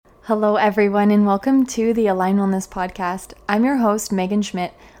Hello, everyone, and welcome to the Align Wellness Podcast. I'm your host, Megan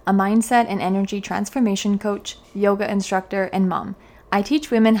Schmidt, a mindset and energy transformation coach, yoga instructor, and mom. I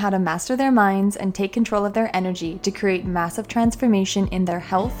teach women how to master their minds and take control of their energy to create massive transformation in their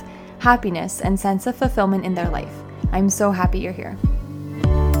health, happiness, and sense of fulfillment in their life. I'm so happy you're here.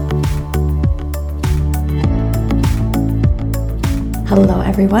 Hello,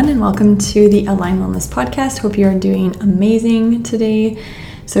 everyone, and welcome to the Align Wellness Podcast. Hope you're doing amazing today.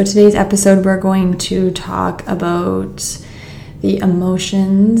 So today's episode, we're going to talk about the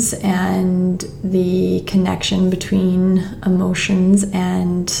emotions and the connection between emotions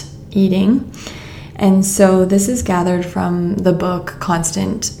and eating. And so this is gathered from the book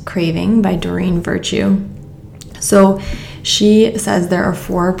Constant Craving by Doreen Virtue. So she says there are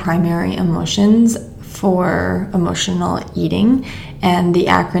 4 primary emotions for emotional eating, and the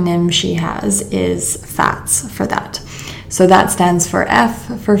acronym she has is FATS for that. So that stands for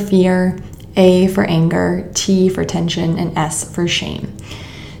F for fear, A for anger, T for tension, and S for shame.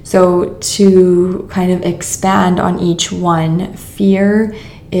 So to kind of expand on each one, fear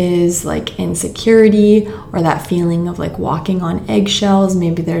is like insecurity or that feeling of like walking on eggshells.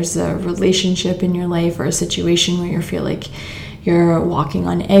 Maybe there's a relationship in your life or a situation where you feel like you're walking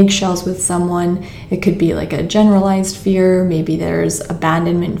on eggshells with someone. It could be like a generalized fear. Maybe there's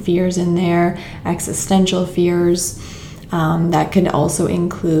abandonment fears in there, existential fears. That could also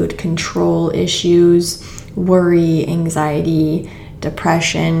include control issues, worry, anxiety,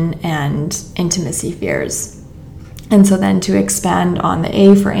 depression, and intimacy fears. And so then to expand on the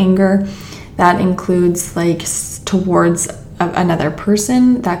A for anger, that includes like towards another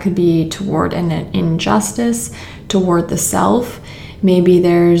person. That could be toward an injustice, toward the self. Maybe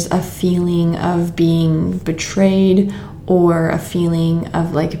there's a feeling of being betrayed or a feeling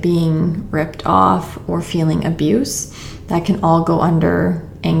of like being ripped off or feeling abuse. That can all go under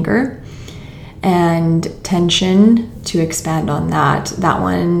anger. And tension, to expand on that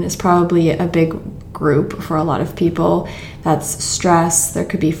one is probably a big group for a lot of people. That's stress. There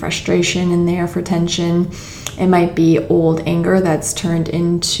could be frustration in there for tension. It might be old anger that's turned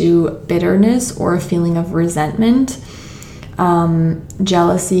into bitterness or a feeling of resentment.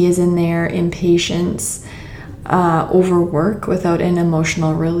 Jealousy is in there, impatience, overwork without an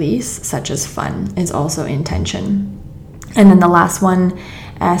emotional release, such as fun, is also in tension. And then the last one,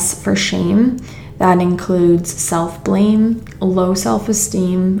 S for shame, that includes self-blame, low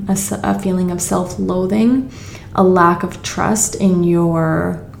self-esteem, a feeling of self-loathing, a lack of trust in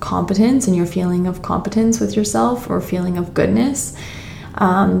your competence and your feeling of competence with yourself or feeling of goodness.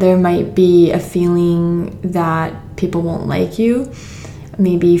 There might be a feeling that people won't like you,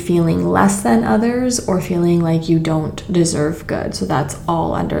 maybe feeling less than others or feeling like you don't deserve good. So that's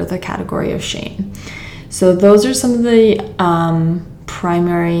all under the category of shame. So those are some of the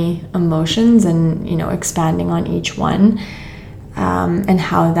primary emotions and, expanding on each one and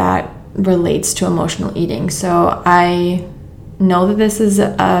how that relates to emotional eating. So I know that this is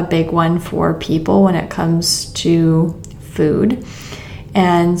a big one for people when it comes to food.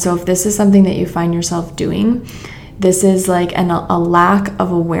 And so if this is something that you find yourself doing, this is like a lack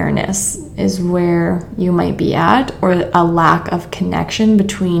of awareness is where you might be at, or a lack of connection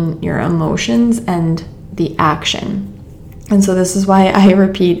between your emotions and the action. And so this is why I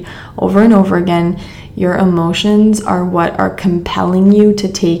repeat over and over again, your emotions are what are compelling you to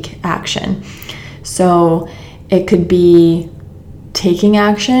take action. So it could be taking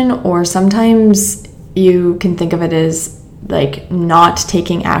action, or sometimes you can think of it as like not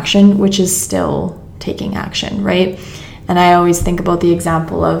taking action, which is still taking action, right? And I always think about the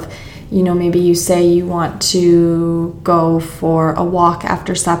example of, maybe you say you want to go for a walk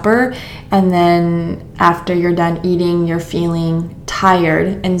after supper, and then after you're done eating, you're feeling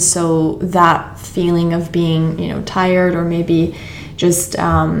tired. And so that feeling of being, tired, or maybe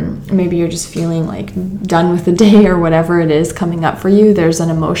maybe you're just feeling like done with the day or whatever it is coming up for you, there's an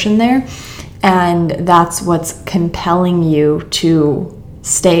emotion there. And that's what's compelling you to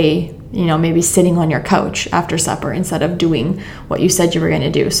stay maybe sitting on your couch after supper instead of doing what you said you were going to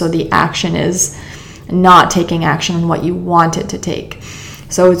do. So the action is not taking action on what you wanted to take.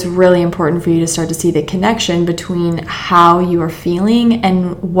 So it's really important for you to start to see the connection between how you are feeling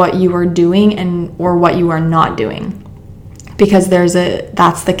and what you are doing or what you are not doing. Because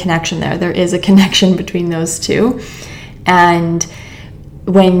that's the connection there. There is a connection between those two. And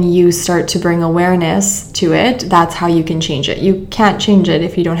when you start to bring awareness to it, that's how you can change it. You can't change it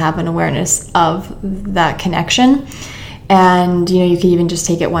if you don't have an awareness of that connection. And, you can even just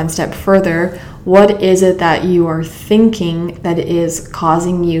take it one step further. What is it that you are thinking that is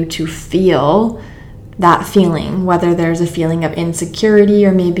causing you to feel that feeling, whether there's a feeling of insecurity,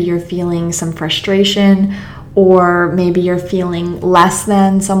 or maybe you're feeling some frustration, or maybe you're feeling less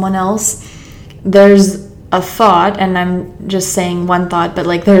than someone else. There's a thought, and I'm just saying one thought, but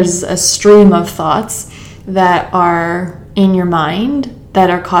like there's a stream of thoughts that are in your mind that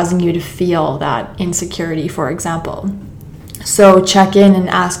are causing you to feel that insecurity, for example. So check in and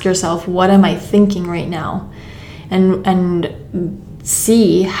ask yourself, what am I thinking right now? And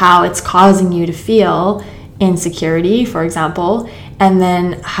see how it's causing you to feel insecurity, for example, and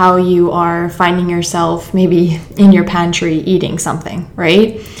then how you are finding yourself maybe in your pantry eating something,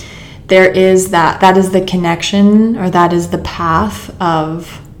 right? There is that is the connection, or that is the path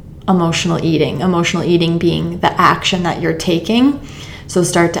of emotional eating being the action that you're taking. So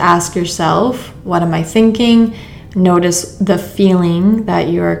start to ask yourself, what am I thinking? Notice the feeling that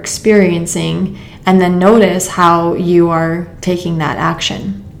you're experiencing, and then notice how you are taking that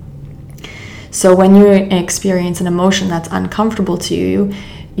action. So when you experience an emotion that's uncomfortable to you,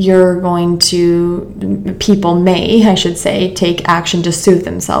 people may, I should say, take action to soothe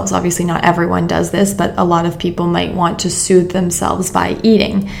themselves. Obviously not everyone does this, but a lot of people might want to soothe themselves by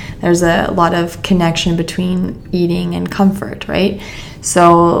eating. There's a lot of connection between eating and comfort, right?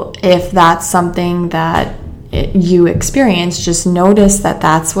 So if that's something that you experience, just notice that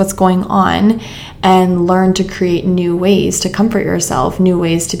that's what's going on, and learn to create new ways to comfort yourself, new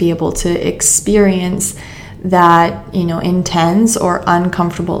ways to be able to experience that, intense or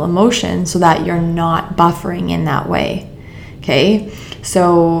uncomfortable emotion, so that you're not buffering in that way. Okay,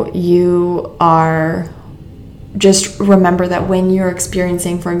 so just remember that when you're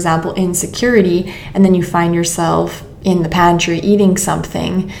experiencing, for example, insecurity, and then you find yourself in the pantry eating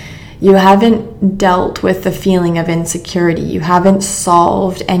something, you haven't dealt with the feeling of insecurity. You haven't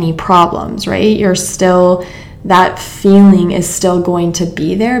solved any problems, right? That feeling is still going to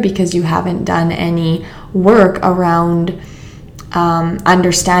be there, because you haven't done any work around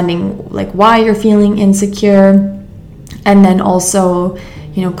understanding like why you're feeling insecure, and then also,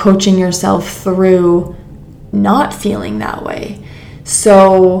 coaching yourself through not feeling that way.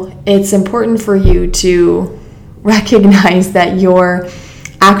 So it's important for you to recognize that you're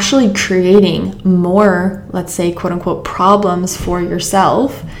actually creating more, let's say, quote unquote, problems for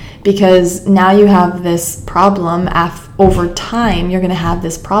yourself, because now you have this problem. Over time, you're going to have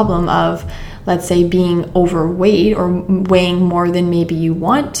this problem of, let's say, being overweight or weighing more than maybe you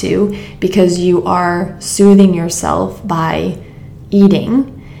want to, because you are soothing yourself by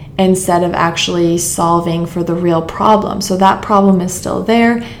eating instead of actually solving for the real problem. So that problem is still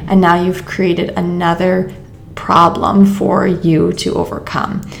there, and now you've created another problem for you to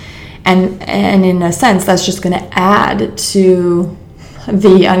overcome. And in a sense, that's just going to add to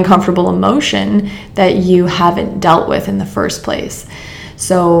the uncomfortable emotion that you haven't dealt with in the first place.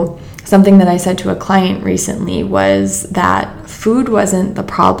 So something that I said to a client recently was that food wasn't the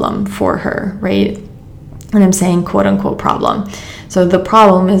problem for her, right? And I'm saying quote unquote problem. So the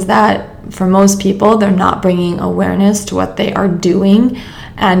problem is that for most people, they're not bringing awareness to what they are doing,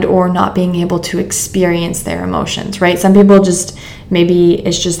 and or not being able to experience their emotions, right? Some people maybe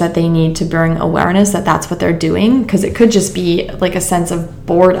it's just that they need to bring awareness that that's what they're doing, because it could just be like a sense of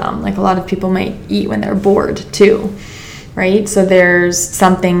boredom. Like a lot of people might eat when they're bored too, right? So there's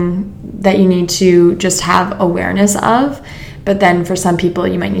something that you need to just have awareness of. But then for some people,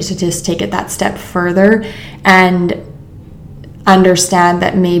 you might need to just take it that step further and understand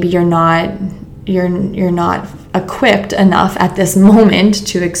that maybe you're not equipped enough at this moment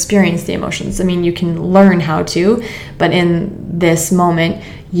to experience the emotions. I mean, you can learn how to, but in this moment,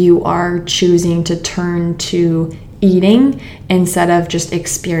 you are choosing to turn to eating instead of just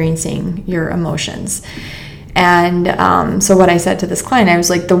experiencing your emotions. And so what I said to this client, I was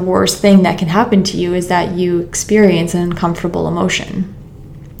like, the worst thing that can happen to you is that you experience an uncomfortable emotion.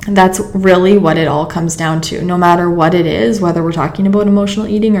 And that's really what it all comes down to. No matter what it is, whether we're talking about emotional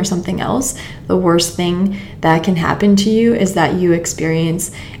eating or something else, the worst thing that can happen to you is that you experience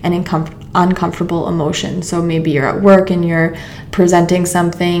an uncomfortable emotion. So maybe you're at work and you're presenting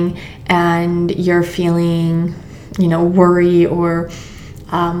something and you're feeling, worry, or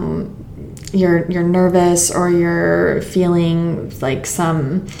you're nervous, or you're feeling like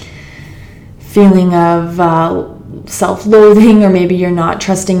some feeling of self-loathing, or maybe you're not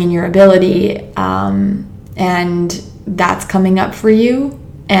trusting in your ability, and that's coming up for you.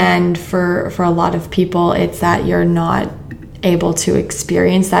 And for a lot of people, it's that you're not able to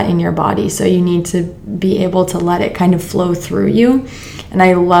experience that in your body. So you need to be able to let it kind of flow through you. And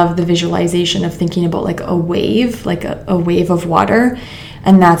I love the visualization of thinking about like a wave, like a wave of water.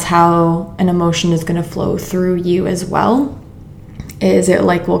 And that's how an emotion is going to flow through you as well. Is it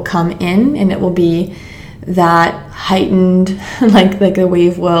like will come in and it will be that heightened, like the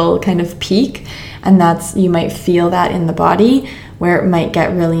wave will kind of peak, and you might feel that in the body where it might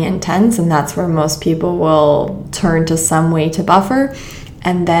get really intense, and that's where most people will turn to some way to buffer,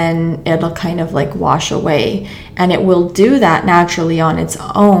 and then it'll kind of like wash away. And it will do that naturally on its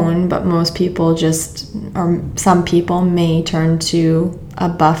own, but most people or some people may turn to a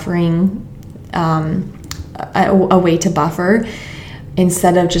buffering, a way to buffer,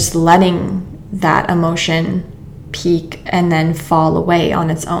 instead of just letting that emotion peak and then fall away on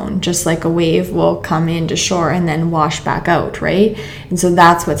its own, just like a wave will come into shore and then wash back out, right? And so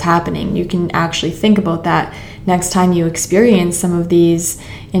that's what's happening. You can actually think about that next time you experience some of these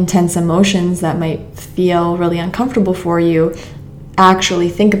intense emotions that might feel really uncomfortable for you. Actually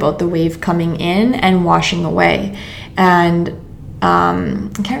think about the wave coming in and washing away. And I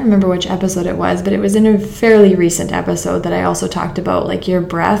can't remember which episode it was, but it was in a fairly recent episode that I also talked about like your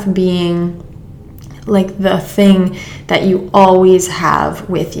breath being like the thing that you always have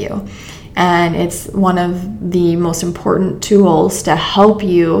with you. And it's one of the most important tools to help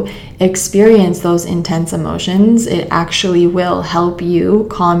you experience those intense emotions. It actually will help you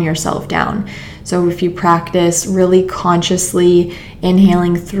calm yourself down. So if you practice really consciously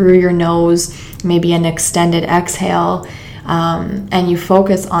inhaling through your nose, maybe an extended exhale, and you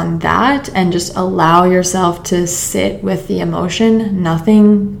focus on that and just allow yourself to sit with the emotion,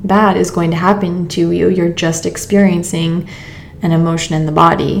 nothing bad is going to happen to you. You're just experiencing an emotion in the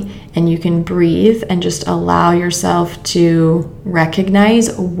body, and you can breathe and just allow yourself to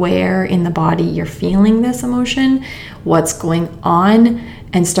recognize where in the body you're feeling this emotion, what's going on,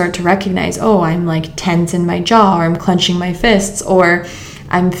 and start to recognize, oh, I'm like tense in my jaw, or I'm clenching my fists, or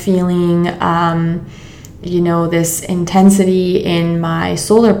I'm feeling this intensity in my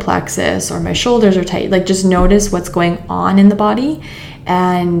solar plexus, or my shoulders are tight. Like, just notice what's going on in the body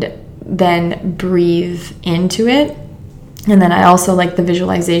and then breathe into it. And then I also like the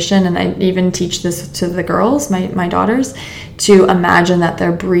visualization, and I even teach this to the girls, my daughters, to imagine that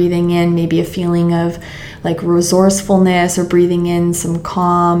they're breathing in maybe a feeling of like resourcefulness, or breathing in some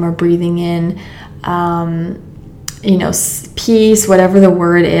calm, or breathing in peace, whatever the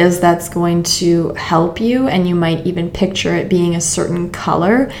word is that's going to help you. And you might even picture it being a certain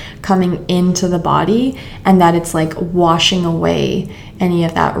color coming into the body, and that it's like washing away any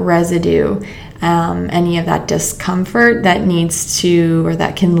of that residue, any of that discomfort that needs to, or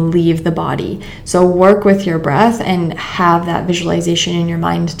that can leave the body. So work with your breath and have that visualization in your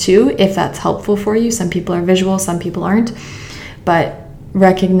mind too, if that's helpful for you. Some people are visual, some people aren't, but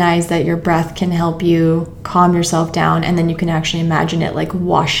recognize that your breath can help you calm yourself down, and then you can actually imagine it like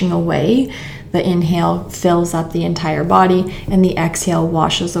washing away. The inhale fills up the entire body, and the exhale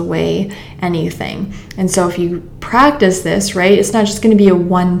washes away anything. And so if you practice this, right, it's not just going to be a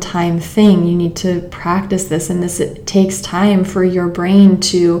one-time thing. You need to practice this, and it takes time for your brain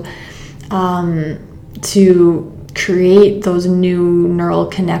to create those new neural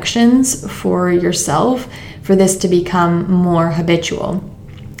connections for yourself, for this to become more habitual.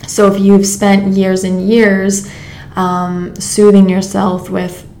 So if you've spent years and years soothing yourself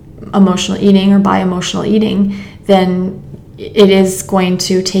with emotional eating or by emotional eating, then it is going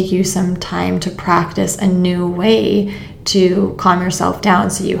to take you some time to practice a new way to calm yourself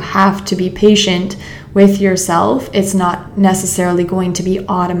down. So you have to be patient with yourself. It's not necessarily going to be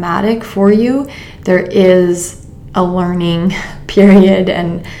automatic for you. There is a learning period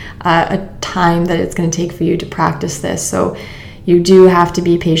and a time that it's going to take for you to practice this. So you do have to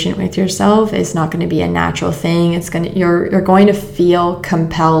be patient with yourself. It's not going to be a natural thing. You're going to feel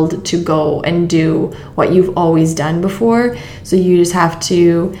compelled to go and do what you've always done before. So you just have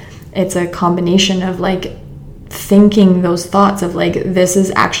to, it's a combination of like thinking those thoughts of like, this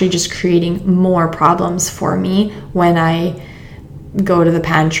is actually just creating more problems for me when I go to the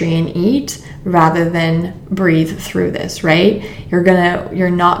pantry and eat, rather than breathe through this, right? You're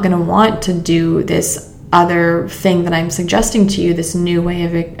not gonna want to do this other thing that I'm suggesting to you, this new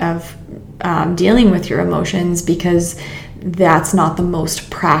way of dealing with your emotions, because that's not the most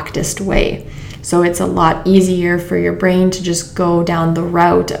practiced way. So it's a lot easier for your brain to just go down the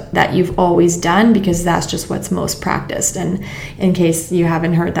route that you've always done, because that's just what's most practiced. And in case you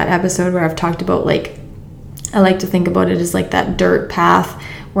haven't heard that episode where I've talked about, like, I like to think about it as like that dirt path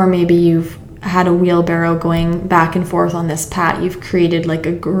where maybe you've had a wheelbarrow going back and forth on this path. You've created like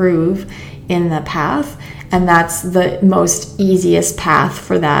a groove in the path, and that's the most easiest path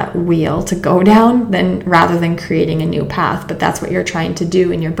for that wheel to go down, rather than creating a new path. But that's what you're trying to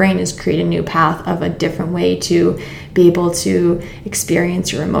do in your brain, is create a new path of a different way to be able to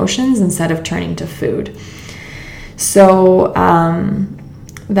experience your emotions instead of turning to food. So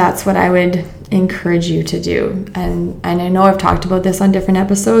that's what I would encourage you to do. And I know I've talked about this on different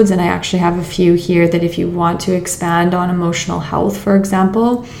episodes, and I actually have a few here that if you want to expand on emotional health, for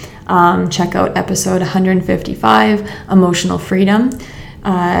example, check out episode 155, Emotional Freedom,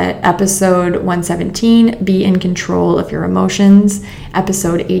 episode 117, Be in Control of Your Emotions,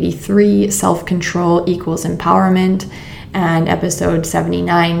 episode 83, Self-Control Equals Empowerment, and episode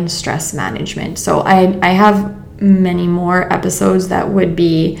 79, Stress Management. So I have many more episodes that would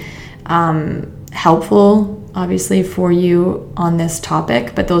be helpful, obviously, for you on this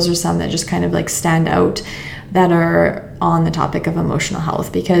topic, but those are some that just kind of like stand out that are on the topic of emotional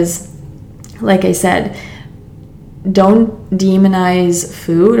health. Because, like I said, don't demonize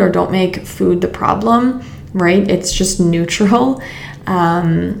food or don't make food the problem, right? It's just neutral.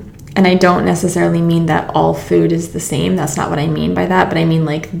 And I don't necessarily mean that all food is the same. That's not what I mean by that. But I mean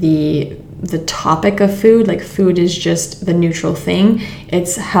like the topic of food, like food is just the neutral thing.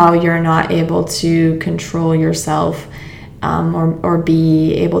 It's how you're not able to control yourself or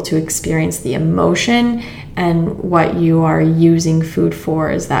be able to experience the emotion, and what you are using food for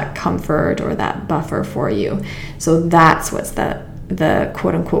is that comfort or that buffer for you. So that's what's the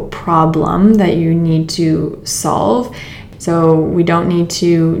quote unquote problem that you need to solve. So we don't need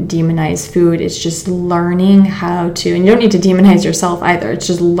to demonize food. It's just learning how to, and you don't need to demonize yourself either. It's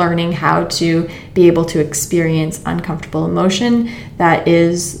just learning how to be able to experience uncomfortable emotion. That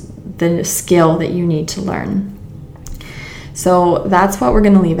is the skill that you need to learn. So that's what we're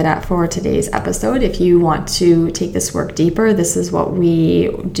going to leave it at for today's episode. If you want to take this work deeper, this is what we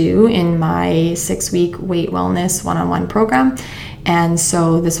do in my 6-week weight wellness one-on-one program. And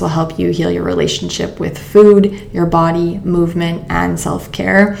so this will help you heal your relationship with food, your body, movement, and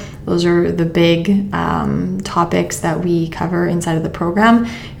self-care. Those are the big topics that we cover inside of the program.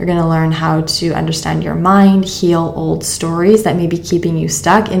 You're going to learn how to understand your mind, heal old stories that may be keeping you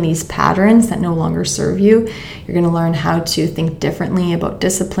stuck in these patterns that no longer serve you. You're going to learn how to think differently about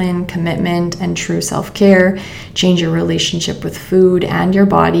discipline, commitment, and true self-care, change your relationship with food and your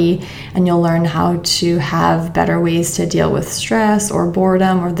body, and you'll learn how to have better ways to deal with stress or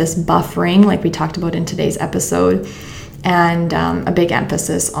boredom or this buffering like we talked about in today's episode. And a big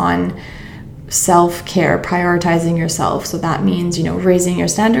emphasis on self-care, prioritizing yourself. So that means, raising your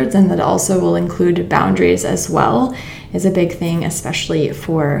standards, and that also will include boundaries as well, is a big thing, especially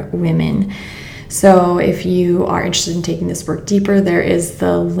for women. So if you are interested in taking this work deeper, there is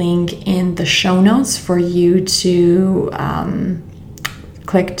the link in the show notes for you to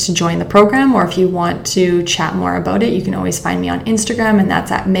click to join the program, or if you want to chat more about it, you can always find me on Instagram, and that's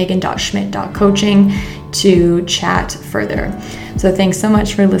at megan.schmidt.coaching to chat further. So thanks so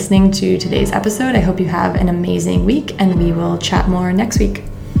much for listening to today's episode. I hope you have an amazing week, and we will chat more next week.